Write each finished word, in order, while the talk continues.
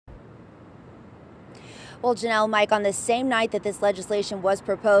Well, Janelle, Mike, on the same night that this legislation was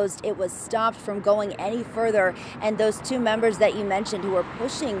proposed, it was stopped from going any further. And those two members that you mentioned who were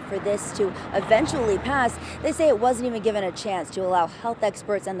pushing for this to eventually pass, they say it wasn't even given a chance to allow health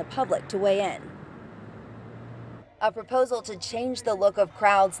experts and the public to weigh in. A proposal to change the look of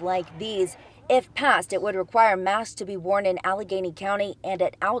crowds like these. If passed, it would require masks to be worn in Allegheny County and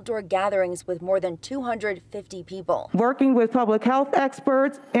at outdoor gatherings with more than 250 people. Working with public health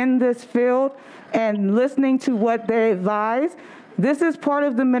experts in this field and listening to what they advise, this is part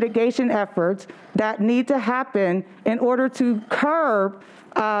of the mitigation efforts that need to happen in order to curb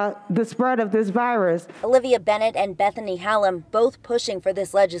the spread of this virus. Olivia Bennett and Bethany Hallam both pushing for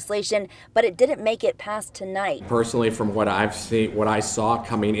this legislation, but it didn't make it past tonight. Personally, from what I've seen, what I saw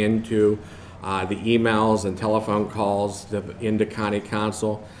coming into the emails and telephone calls into County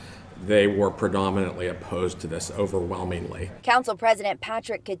Council, they were predominantly opposed to this overwhelmingly. Council President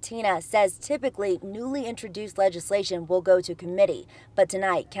Patrick Katina says typically newly introduced legislation will go to committee, but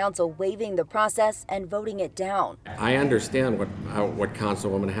tonight Council waiving the process and voting it down. I understand what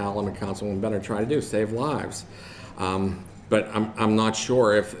Councilwoman Hallam and Councilwoman Bennett are trying to do, save lives. But I'm not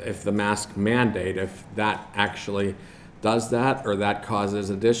sure if the mask mandate, if that actually does that, or that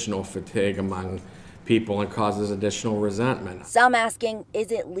causes additional fatigue among people and causes additional resentment. Some asking,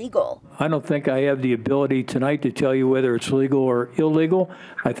 is it legal? I don't think I have the ability tonight to tell you whether it's legal or illegal.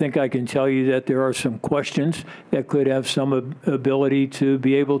 I think I can tell you that there are some questions that could have some ability to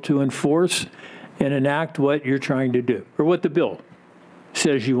be able to enforce and enact what you're trying to do, or what the bill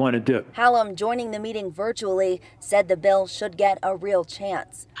says you want to do. Hallam, joining the meeting virtually, said the bill should get a real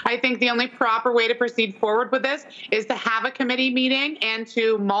chance. I think the only proper way to proceed forward with this is to have a committee meeting and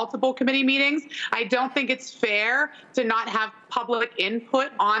to multiple committee meetings. I don't think it's fair to not have public input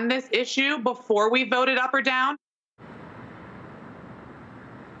on this issue before we vote it up or down.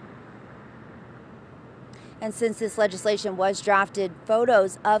 And since this legislation was drafted,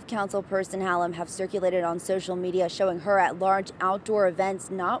 photos of Councilperson Hallam have circulated on social media showing her at large outdoor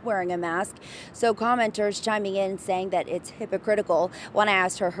events not wearing a mask. So commenters chiming in saying that it's hypocritical. When I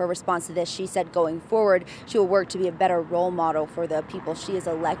asked her response to this, she said going forward, she will work to be a better role model for the people she is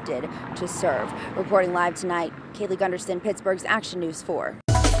elected to serve. Reporting live tonight, Kaylee Gunderson, Pittsburgh's Action News 4.